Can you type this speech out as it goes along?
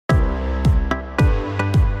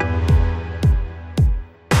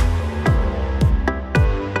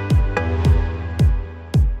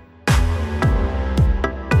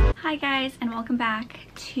welcome back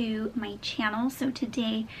to my channel. So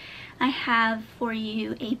today I have for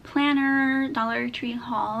you a planner Dollar Tree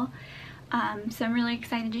haul. So I'm really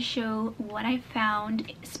excited to show what I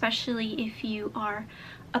found, especially if you are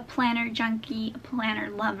a planner junkie, a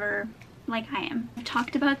planner lover like I am. I've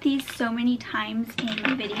talked about these so many times in my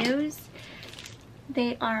videos.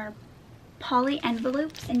 They are poly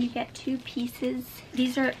envelopes and you get 2 pieces.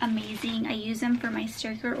 These are amazing. I use them for my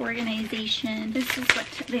sticker organization. This is what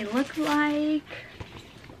they look like.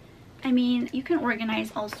 I mean, you can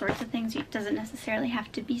organize all sorts of things. It doesn't necessarily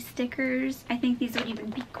have to be stickers. I think these would even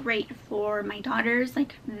be great for my daughters,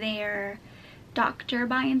 like their doctor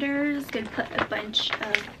binders. Could put a bunch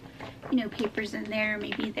of, you know, papers in there,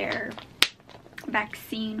 maybe their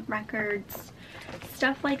vaccine records,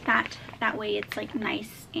 stuff like that. That way it's like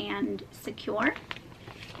nice and secure.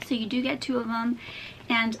 So you do get 2 of them,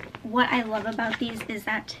 and what I love about these is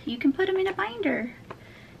that you can put them in a binder.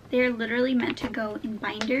 They're literally meant to go in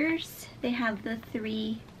binders. They have the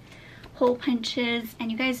 3 hole punches,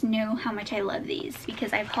 and you guys know how much I love these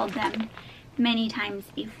because I've hauled them many times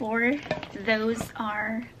before. Those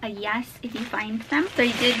are a yes if you find them. So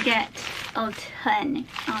I did get a ton.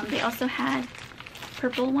 They also had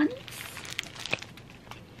purple ones.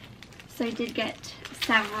 So I did get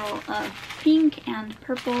several of pink and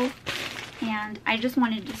purple, and I just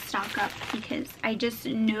wanted to stock up because I just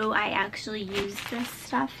know I actually use this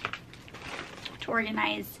stuff to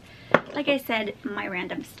organize, like I said, my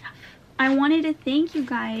random stuff. I wanted to thank you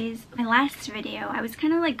guys. My last video, I was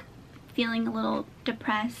kind of like feeling a little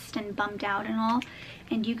depressed and bummed out and all,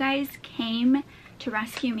 and you guys came to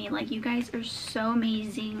rescue me. Like, you guys are so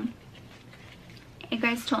amazing. You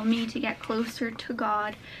guys told me to get closer to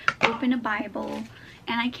God, open a Bible,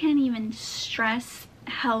 and I can't even stress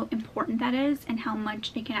how important that is and how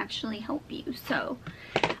much it can actually help you. So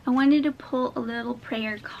I wanted to pull a little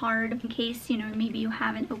prayer card in case, you know, maybe you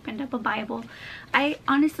haven't opened up a Bible. I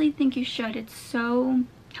honestly think you should. It's so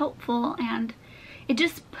helpful, and it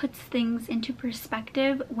just puts things into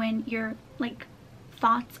perspective when you're like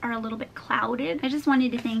thoughts are a little bit clouded. I just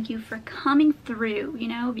wanted to thank you for coming through, you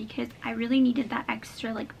know, because I really needed that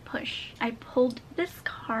extra like push. I pulled this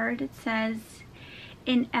card. It says,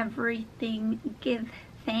 "In everything give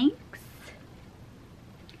thanks."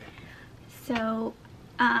 So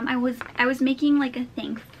I was making like a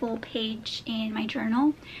thankful page in my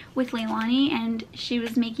journal with Leilani, and she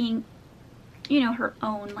was making, you know, her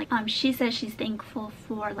own, like she says she's thankful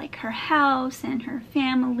for like her house and her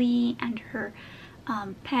family and her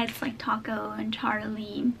pets like Taco and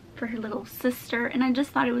Charlie, for her little sister, and I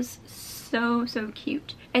just thought it was so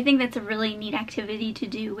cute. I think that's a really neat activity to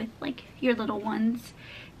do with like your little ones.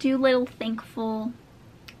 Do little thankful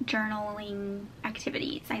journaling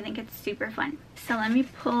activities. I think it's super fun. So let me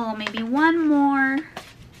pull maybe one more. I'm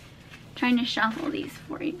trying to shuffle these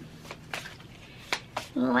for you.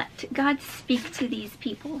 Let God speak to these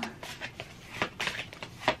people.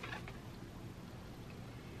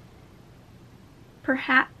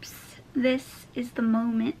 Perhaps this is the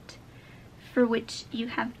moment for which you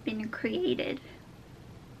have been created.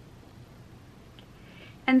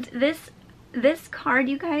 And this card,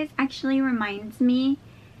 you guys, actually reminds me,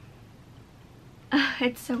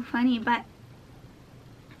 it's so funny, but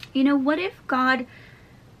you know, what if God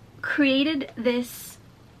created this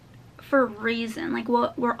for a reason, like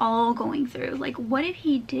what we're all going through? Like, what if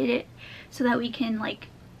he did it so that we can like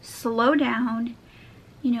slow down,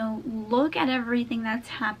 you know, look at everything that's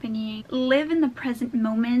happening, live in the present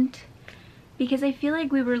moment? Because I feel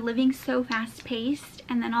like we were living so fast paced,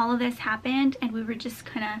 and then all of this happened and we were just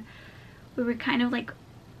kind of like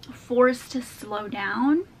forced to slow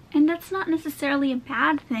down. And that's not necessarily a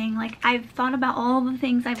bad thing. Like, I've thought about all the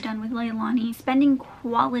things I've done with Leilani, spending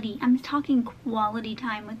quality, I'm talking quality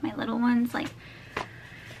time with my little ones. Like,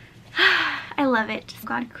 I love it.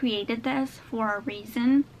 God created this for a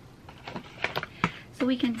reason, so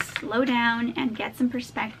we can slow down and get some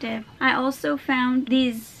perspective. I also found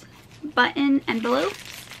these button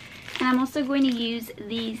envelopes, and I'm also going to use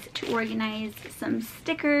these to organize some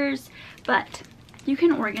stickers, but you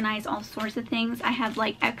can organize all sorts of things. I have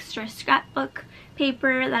like extra scrapbook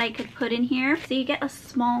paper that I could put in here. So you get a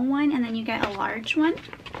small one and then you get a large one.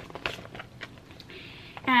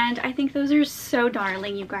 And I think those are so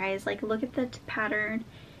darling, you guys. Like, look at the pattern,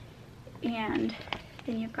 and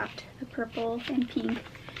then you've got the purple and pink.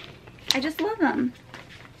 I just love them.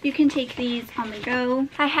 You can take these on the go.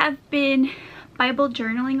 I have been Bible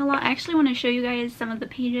journaling a lot. I actually want to show you guys some of the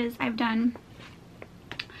pages I've done.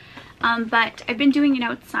 But I've been doing it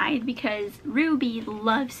outside because Ruby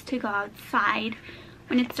loves to go outside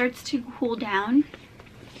when it starts to cool down.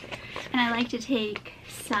 And I like to take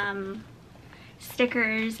some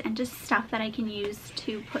stickers and just stuff that I can use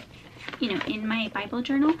to put, you know, in my Bible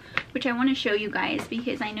journal, which I want to show you guys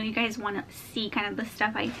because I know you guys want to see kind of the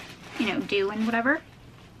stuff I, you know, do and whatever.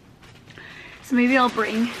 So maybe I'll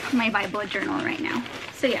bring my Bible journal right now.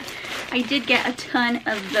 So yeah, I did get a ton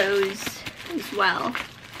of those as well,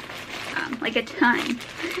 like a ton.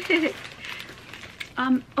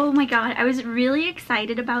 Oh my god, I was really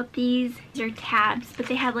excited about these. These are tabs, but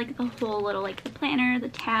they had like the whole little, like the planner, the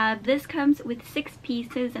tab. This comes with 6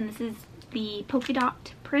 pieces, and this is the polka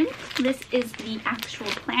dot print. This is the actual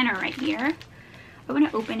planner right here. I want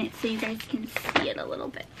to open it so you guys can see it a little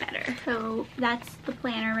bit better. So that's the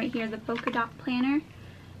planner right here, the polka dot planner.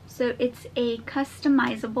 So it's a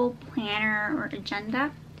customizable planner or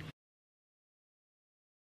agenda.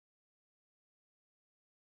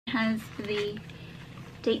 It has the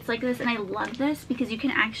dates like this, and I love this because you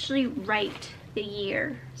can actually write the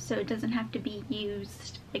year, so it doesn't have to be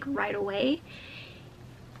used like right away.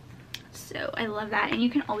 So I love that, and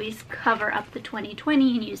you can always cover up the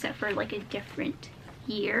 2020 and use it for like a different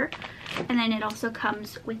year. And then it also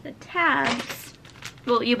comes with the tabs.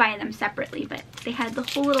 Well, you buy them separately, but they had the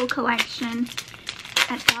whole little collection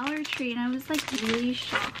at Dollar Tree, and I was like really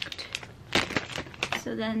shocked.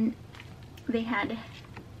 So then they had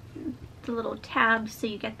the little tabs, so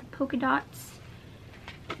you get the polka dots,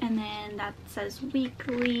 and then that says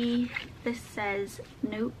weekly. This says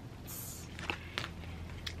notes.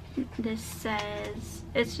 This says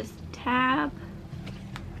it's just a tab,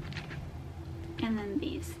 and then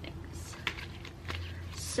these things.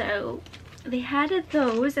 So they had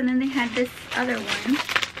those, and then they had this other one,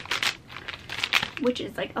 which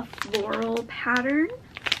is like a floral pattern.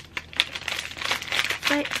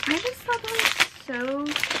 But I just thought that was so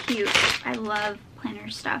cute. I love planner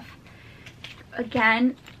stuff.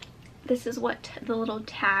 Again, this is what the little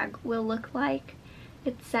tag will look like.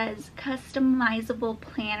 It says customizable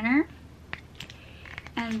planner,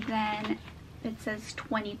 and then it says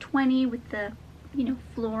 2020 with the, you know,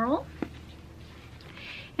 floral.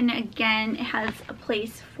 And again, it has a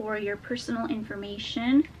place for your personal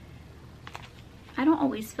information. I don't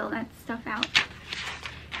always fill that stuff out.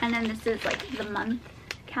 And then this is like the month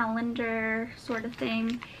calendar sort of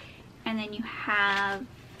thing, and then you have,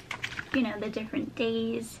 you know, the different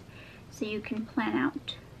days so you can plan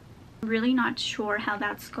out. I'm really not sure how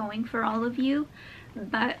that's going for all of you,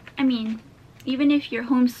 but I mean, even if you're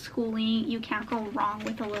homeschooling, you can't go wrong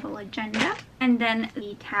with a little agenda. And then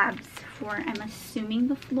the tabs for, I'm assuming,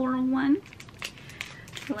 the floral one.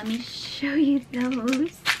 So let me show you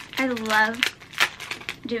those. I love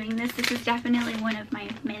doing this. This is definitely one of my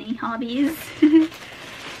many hobbies.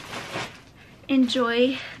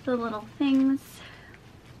 Enjoy the little things.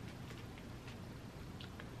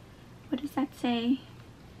 What does that say?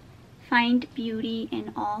 Find beauty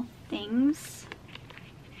in all things.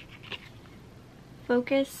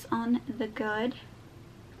 Focus on the good.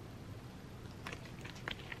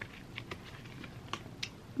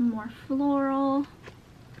 More floral.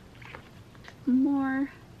 More.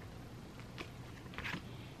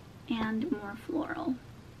 And more floral.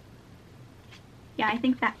 Yeah, I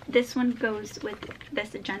think that this one goes with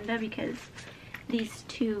this agenda because these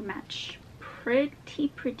two match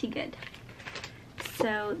pretty good.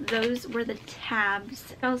 So those were the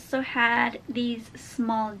tabs. I also had these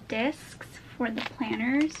small discs for the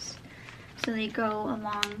planners, so they go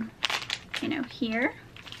along, you know, here.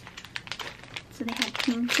 So they had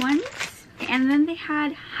pink ones, and then they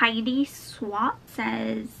had Heidi Swapp.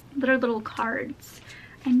 Says little cards.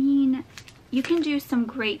 I mean, you can do some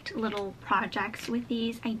great little projects with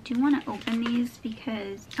these. I do want to open these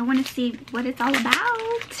because I want to see what it's all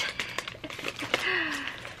about.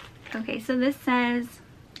 Okay, so this says,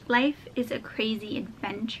 life is a crazy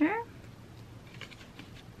adventure.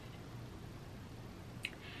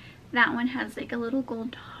 That one has like a little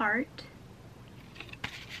gold heart.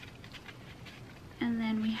 And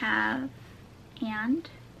then we have and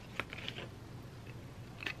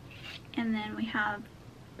then we have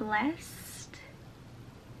blessed.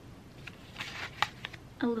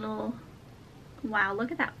 A little, wow,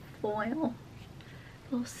 look at that foil.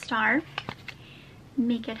 Little star.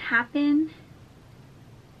 Make it happen.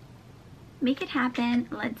 Make it happen.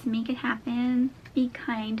 Let's make it happen. Be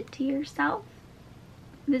kind to yourself.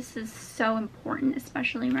 This is so important,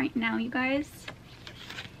 especially right now, you guys.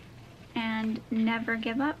 And never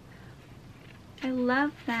give up. I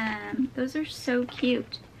love them. Those are so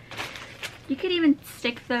cute. You could even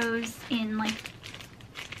stick those in like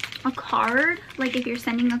a card, like if you're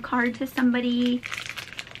sending a card to somebody,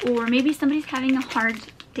 or maybe somebody's having a hard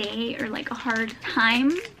day or like a hard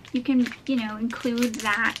time, you can, you know, include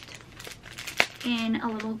that in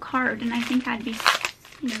a little card, and I think that'd be,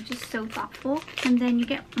 you know, just so thoughtful. And then you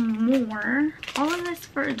get more. All of this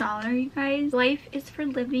for $1, you guys. Life is for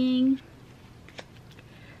living.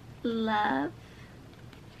 Love.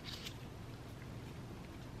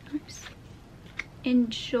 Oops.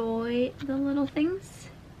 Enjoy the little things.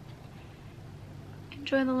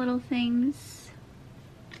 Enjoy the little things.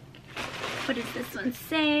 What does this one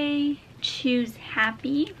say? Choose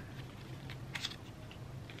happy.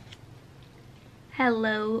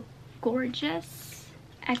 Hello, gorgeous.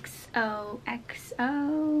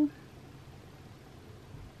 XOXO.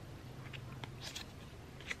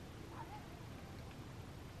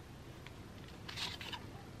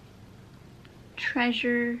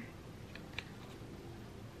 Treasure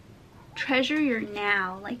your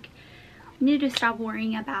now. Like, you need to stop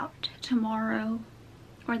worrying about tomorrow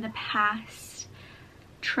or the past.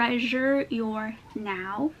 Treasure your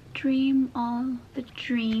now. Dream all the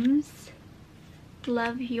dreams.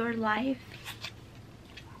 Love your life.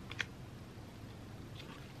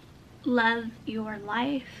 Love your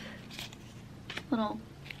life. Little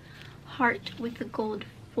heart with the gold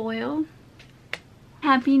foil.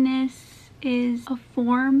 Happiness is a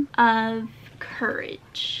form of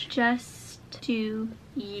courage. Just do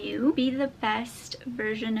you. Be the best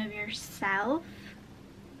version of yourself.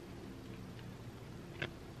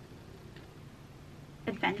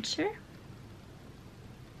 Adventure.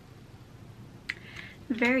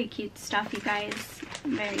 Very cute stuff, you guys.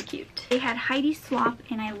 Very cute. They had Heidi Swapp,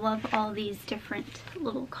 and I love all these different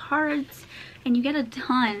little cards, and you get a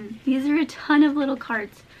ton. These are a ton of little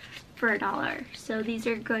cards for $1. So these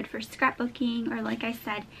are good for scrapbooking, or like I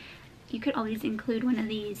said, you could always include one of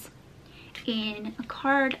these in a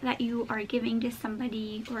card that you are giving to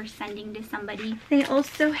somebody or sending to somebody. They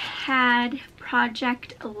also had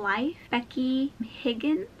Project Life, Becky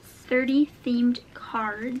Higgins, 30 themed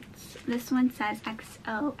cards. This one says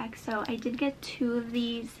XOXO. I did get 2 of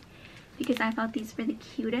these because I thought these were the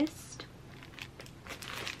cutest.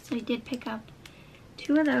 So I did pick up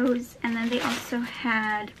 2 of those. And then they also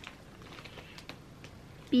had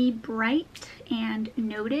Be Bright and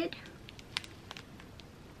Noted.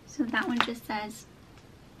 So that one just says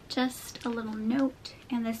just a little note,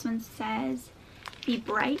 and this one says Be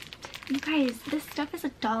Bright. You guys, this stuff is a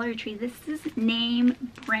Dollar Tree. This is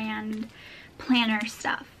name brand planner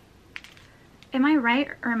stuff. Am I right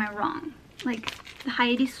or am I wrong? Like the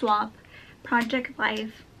Heidi Swapp, Project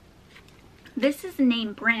Life, this is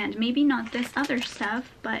name brand. Maybe not this other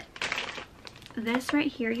stuff, but this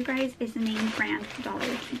right here, you guys, is a name brand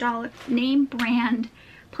name brand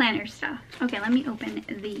planner stuff. Okay, let me open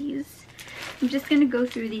these. I'm just gonna go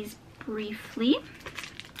through these briefly.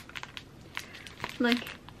 Look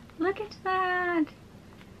at that.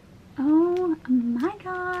 Oh my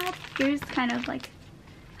god. Here's kind of like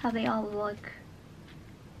how they all look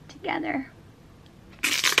together.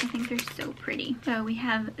 I think they're so pretty. So we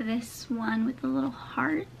have this one with a little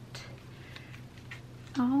heart.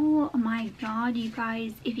 Oh my god, you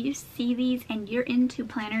guys, if you see these and you're into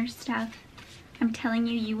planner stuff, I'm telling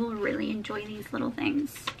you, you will really enjoy these little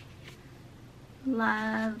things.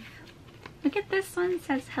 Love. Look at this one, it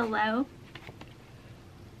says hello.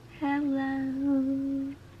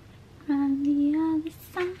 Hello from the other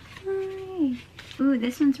side. Ooh,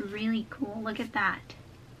 this one's really cool. Look at that.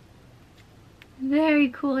 Very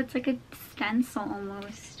cool. It's like a stencil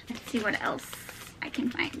almost. Let's see what else I can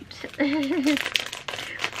find.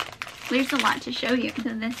 There's a lot to show you. So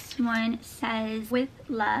this one says with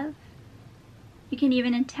love. You can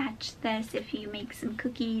even attach this if you make some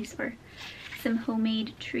cookies or some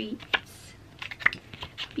homemade treats.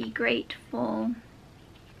 Be grateful.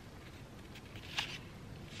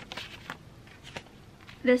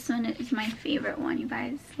 This one is my favorite one, you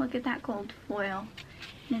guys. Look at that gold foil.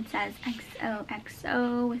 And it says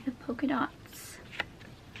XOXO with the polka dots.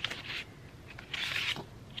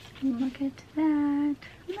 Look at that.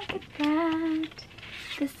 Look at that.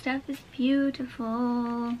 This stuff is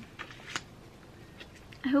beautiful.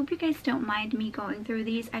 I hope you guys don't mind me going through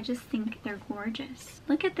these. I just think they're gorgeous.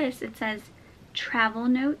 Look at this. It says travel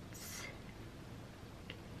notes.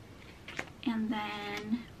 And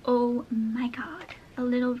then, oh my god, a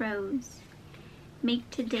little rose. Make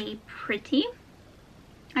today pretty.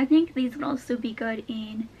 I think these would also be good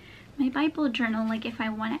in my Bible journal. Like if I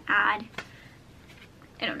want to add,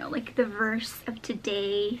 I don't know, like the verse of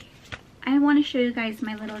today. I want to show you guys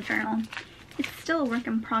my little journal. It's still a work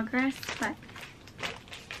in progress, but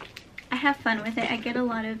I have fun with it. I get a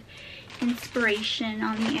lot of inspiration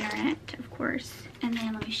on the internet, of course. And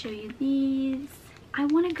then let me show you these. I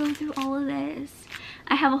want to go through all of this.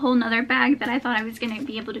 I have a whole nother bag that I thought I was going to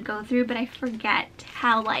be able to go through, but I forget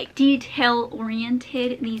how like detail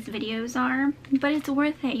oriented these videos are, but it's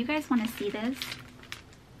worth it. You guys want to see this?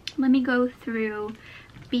 Let me go through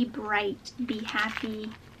Be Bright, Be Happy,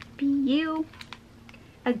 Be You.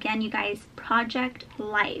 Again, you guys, Project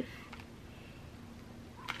Life.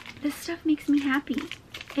 This stuff makes me happy.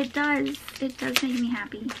 It does make me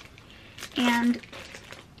happy. And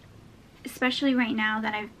especially right now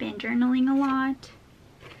that I've been journaling a lot,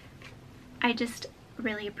 I just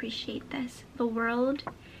really appreciate this. The world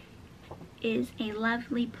is a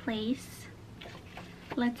lovely place.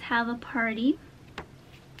 Let's have a party.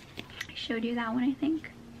 I showed you that one, I think.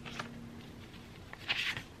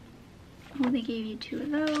 Oh, they gave you 2 of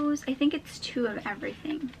those. I think it's 2 of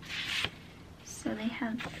everything. So they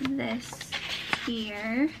have this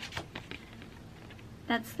here.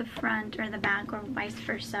 That's the front or the back or vice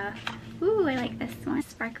versa. Ooh, I like this one.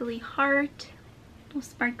 Sparkly heart. Little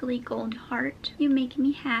sparkly gold heart. You make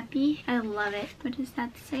me happy. I love it. What does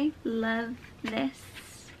that say? Love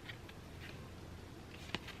this.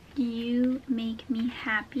 You make me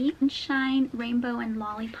happy. Sunshine, rainbow, and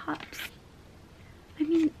lollipops. I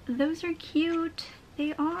mean, those are cute.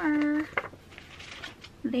 They are.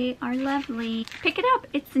 They are lovely. Pick it up.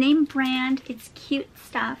 It's name brand. It's cute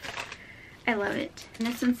stuff. I love it. And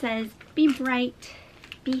this one says, be bright,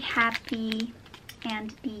 be happy,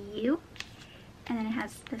 and be you. And then it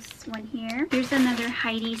has this one here. Here's another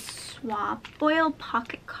Heidi Swapp foil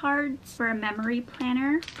pocket cards for a memory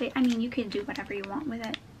planner. I mean, you could do whatever you want with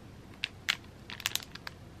it.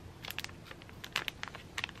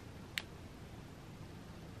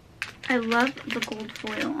 I love the gold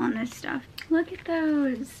foil on this stuff. Look at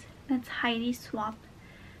those. That's Heidi Swapp.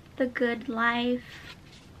 The Good Life.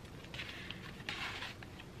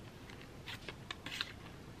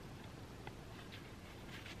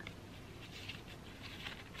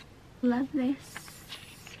 Love this.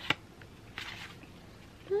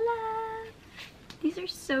 Love. These are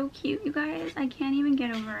so cute, you guys. I can't even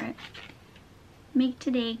get over it. Make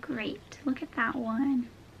today great. Look at that one.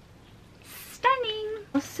 Stunning.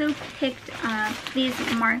 Also picked up these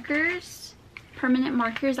markers, permanent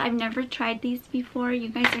markers. I've never tried these before. You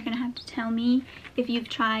guys are gonna have to tell me if you've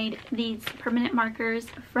tried these permanent markers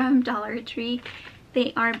from Dollar Tree.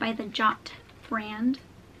 They are by the Jot brand.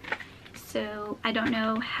 So I don't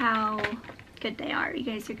know how good they are. You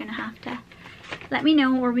guys are gonna have to let me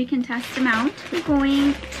know, or we can test them out. We're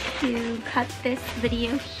going to cut this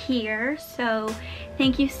video here. So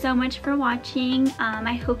thank you so much for watching.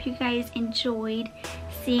 I hope you guys enjoyed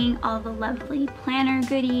seeing all the lovely planner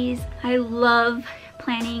goodies. I love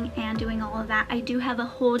planning and doing all of that. I do have a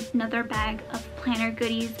whole another bag of planner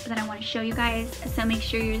goodies that I want to show you guys, so make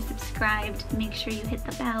sure you're subscribed, make sure you hit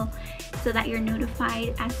the bell so that you're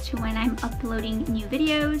notified as to when I'm uploading new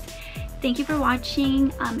videos. Thank you for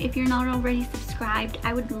watching. If you're not already subscribed,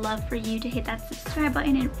 I would love for you to hit that subscribe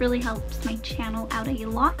button. It really helps my channel out a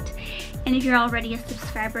lot. And if you're already a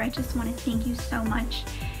subscriber, I just want to thank you so much.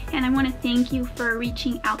 And I want to thank you for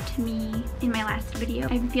reaching out to me in my last video.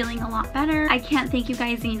 I'm feeling a lot better. I can't thank you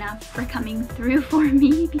guys enough for coming through for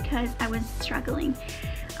me because I was struggling.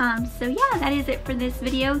 So yeah, that is it for this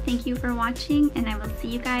video. Thank you for watching, and I will see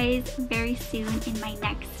you guys very soon in my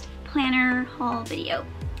next planner haul video.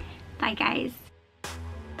 Bye guys.